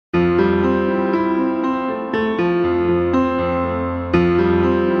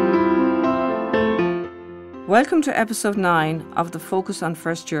Welcome to episode 9 of the Focus on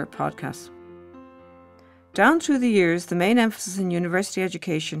First Year podcast. Down through the years, the main emphasis in university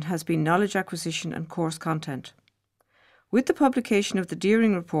education has been knowledge acquisition and course content. With the publication of the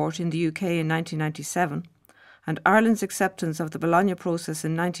Deering Report in the UK in 1997 and Ireland's acceptance of the Bologna process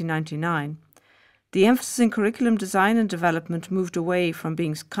in 1999, the emphasis in curriculum design and development moved away from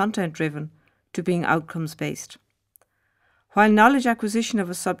being content-driven to being outcomes-based. While knowledge acquisition of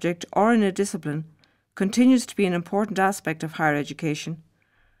a subject or in a discipline continues to be an important aspect of higher education,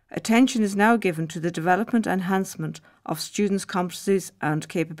 attention is now given to the development and enhancement of students' competencies and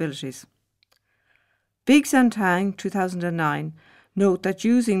capabilities. Biggs and Tang, 2009, note that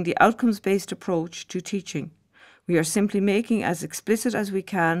using the outcomes-based approach to teaching, we are simply making as explicit as we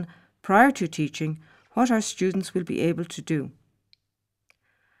can prior to teaching what our students will be able to do.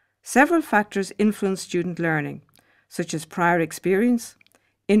 Several factors influence student learning, such as prior experience,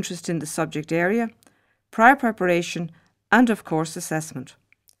 interest in the subject area, prior preparation, and of course assessment.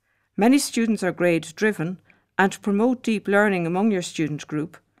 Many students are grade-driven, and to promote deep learning among your student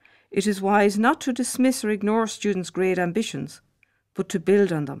group, it is wise not to dismiss or ignore students' grade ambitions, but to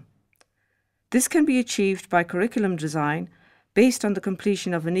build on them. This can be achieved by curriculum design based on the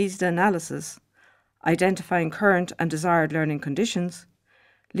completion of a needs analysis, identifying current and desired learning conditions,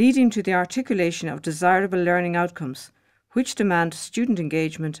 leading to the articulation of desirable learning outcomes, which demand student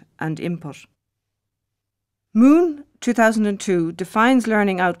engagement and input. Moon, 2002, defines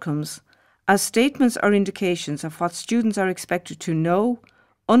learning outcomes as statements or indications of what students are expected to know,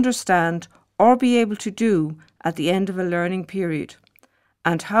 understand, or be able to do at the end of a learning period,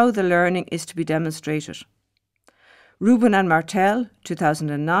 and how the learning is to be demonstrated. Rubin and Maretell,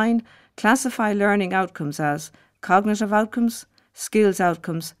 2009, classify learning outcomes as cognitive outcomes, skills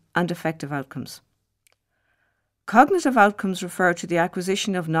outcomes, and affective outcomes. Cognitive outcomes refer to the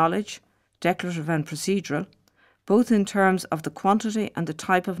acquisition of knowledge, declarative and procedural, both in terms of the quantity and the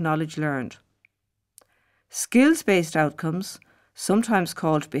type of knowledge learned. Skills-based outcomes, sometimes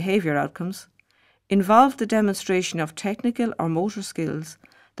called behaviour outcomes, involve the demonstration of technical or motor skills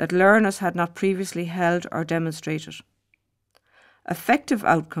that learners had not previously held or demonstrated. Affective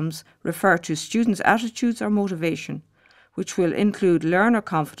outcomes refer to students' attitudes or motivation, which will include learner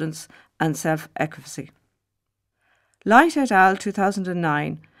confidence and self-efficacy. Light et al.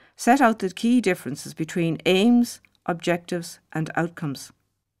 2009 set out the key differences between aims, objectives, and outcomes.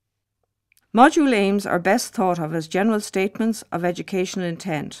 Module aims are best thought of as general statements of educational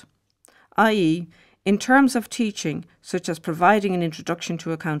intent, i.e., in terms of teaching, such as providing an introduction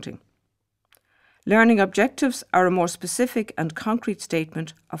to accounting. Learning objectives are a more specific and concrete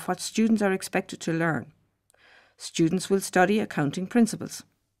statement of what students are expected to learn. Students will study accounting principles.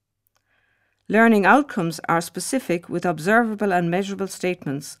 Learning outcomes are specific with observable and measurable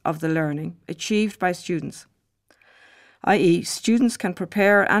statements of the learning achieved by students, i.e., students can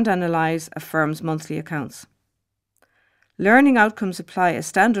prepare and analyse a firm's monthly accounts. Learning outcomes apply a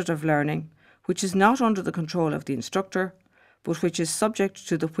standard of learning which is not under the control of the instructor, but which is subject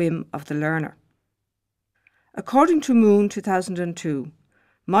to the whim of the learner. According to Moon 2002,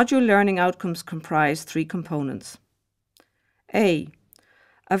 module learning outcomes comprise 3 components.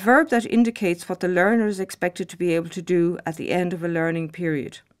 A verb that indicates what the learner is expected to be able to do at the end of a learning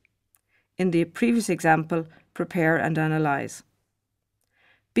period. In the previous example, prepare and analyse.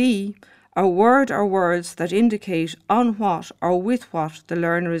 B, a word or words that indicate on what or with what the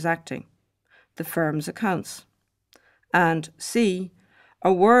learner is acting, the firm's accounts. And C,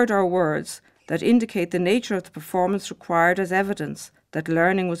 a word or words that indicate the nature of the performance required as evidence that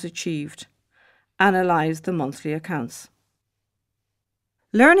learning was achieved. Analyse the monthly accounts.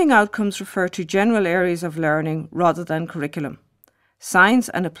 Learning outcomes refer to general areas of learning rather than curriculum, science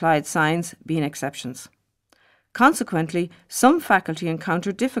and applied science being exceptions. Consequently, some faculty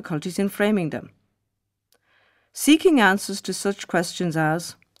encounter difficulties in framing them. Seeking answers to such questions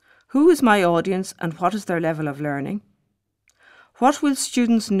as, who is my audience and what is their level of learning? What will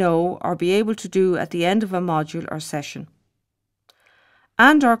students know or be able to do at the end of a module or session?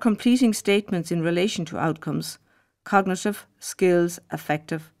 And are completing statements in relation to outcomes, cognitive, skills,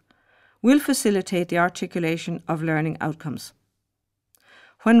 affective, will facilitate the articulation of learning outcomes.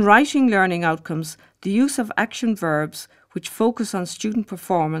 When writing learning outcomes, the use of action verbs which focus on student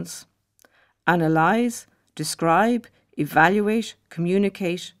performance, analyse, describe, evaluate,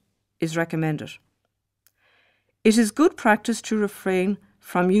 communicate, is recommended. It is good practice to refrain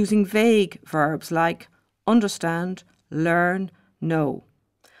from using vague verbs like understand, learn, know,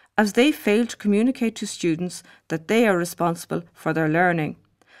 as they fail to communicate to students that they are responsible for their learning,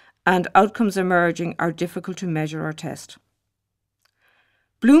 and outcomes emerging are difficult to measure or test.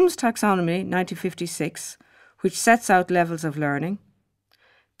 Bloom's taxonomy, 1956, which sets out levels of learning,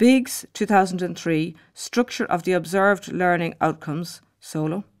 Biggs 2003 Structure of the Observed Learning Outcomes,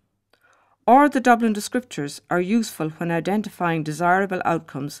 solo, or the Dublin descriptors are useful when identifying desirable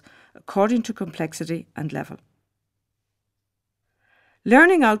outcomes according to complexity and level.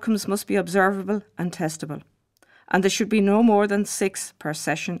 Learning outcomes must be observable and testable, and there should be no more than 6 per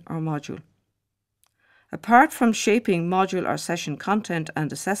session or module. Apart from shaping module or session content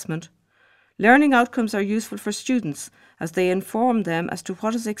and assessment, learning outcomes are useful for students as they inform them as to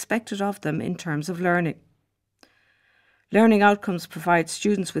what is expected of them in terms of learning. Learning outcomes provide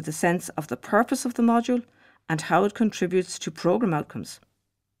students with a sense of the purpose of the module and how it contributes to programme outcomes.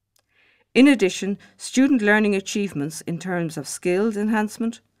 In addition, student learning achievements in terms of skills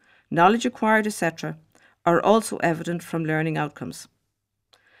enhancement, knowledge acquired, etc., are also evident from learning outcomes.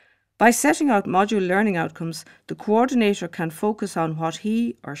 By setting out module learning outcomes, the coordinator can focus on what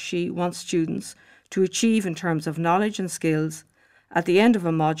he or she wants students to achieve in terms of knowledge and skills at the end of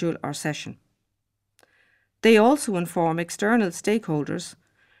a module or session. They also inform external stakeholders,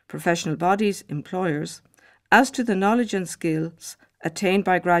 professional bodies, employers, as to the knowledge and skills attained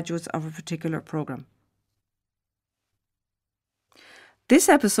by graduates of a particular programme. This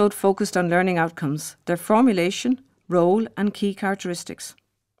episode focused on learning outcomes, their formulation, role and key characteristics.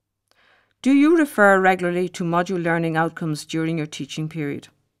 Do you refer regularly to module learning outcomes during your teaching period?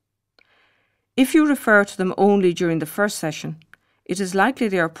 If you refer to them only during the first session, it is likely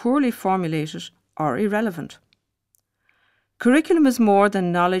they are poorly formulated or irrelevant. Curriculum is more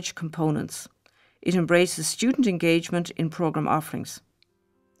than knowledge components. It embraces student engagement in programme offerings.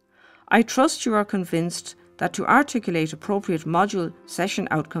 I trust you are convinced that to articulate appropriate module session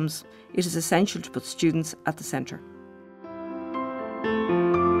outcomes, it is essential to put students at the centre.